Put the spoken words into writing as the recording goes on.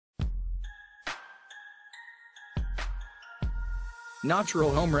Natural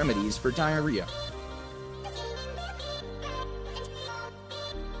home remedies for diarrhea.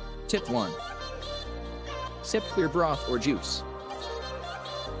 Tip 1. Sip clear broth or juice.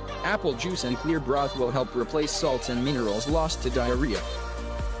 Apple juice and clear broth will help replace salts and minerals lost to diarrhea.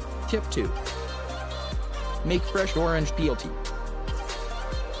 Tip 2. Make fresh orange peel tea.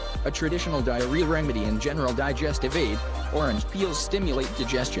 A traditional diarrhea remedy and general digestive aid, orange peels stimulate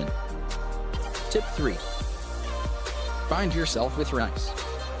digestion. Tip 3. Bind yourself with rice.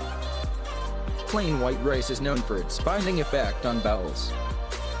 Plain white rice is known for its binding effect on bowels.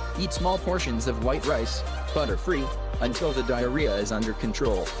 Eat small portions of white rice, butterfree, until the diarrhea is under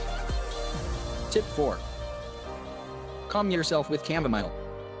control. Tip 4. Calm yourself with chamomile.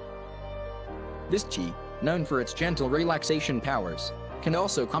 This tea, known for its gentle relaxation powers, can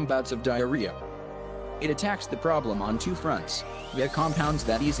also calm bouts of diarrhea. It attacks the problem on two fronts, via compounds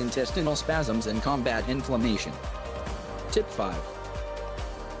that ease intestinal spasms and combat inflammation. Tip 5.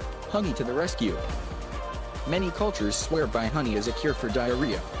 Honey to the rescue. Many cultures swear by honey as a cure for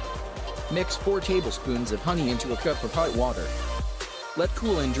diarrhea. Mix 4 tablespoons of honey into a cup of hot water. Let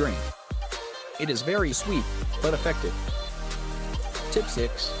cool and drink. It is very sweet, but effective. Tip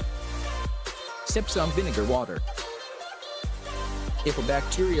 6. Sip some vinegar water. If a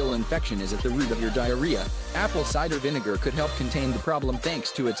bacterial infection is at the root of your diarrhea, apple cider vinegar could help contain the problem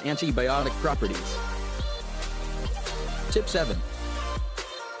thanks to its antibiotic properties. Tip 7.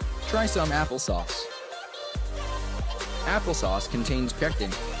 Try some applesauce. Applesauce contains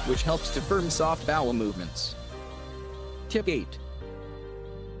pectin, which helps to firm soft bowel movements. Tip 8.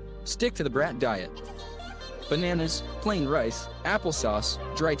 Stick to the brat diet. Bananas, plain rice, applesauce,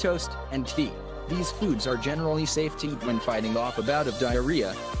 dry toast, and tea. These foods are generally safe to eat when fighting off a bout of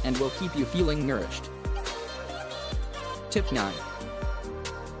diarrhea, and will keep you feeling nourished. Tip 9.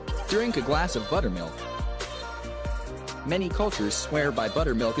 Drink a glass of buttermilk. Many cultures swear by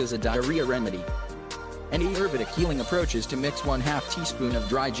buttermilk as a diarrhea remedy. An Ayurvedic healing approach is to mix 1/2 teaspoon of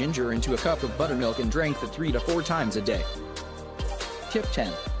dry ginger into a cup of buttermilk and drink it 3 to 4 times a day. Tip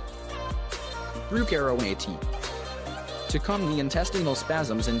 10. Brew caraway tea. To calm the intestinal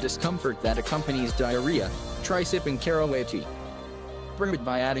spasms and discomfort that accompanies diarrhea, try sipping caraway tea. Brew it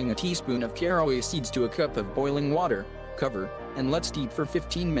by adding a teaspoon of caraway seeds to a cup of boiling water, cover, and let steep for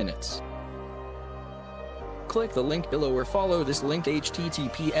 15 minutes. Click the link below or follow this link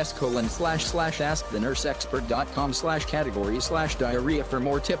https://askthenurseexpert.com/category/diarrhea for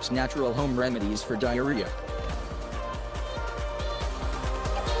more tips natural home remedies for diarrhea.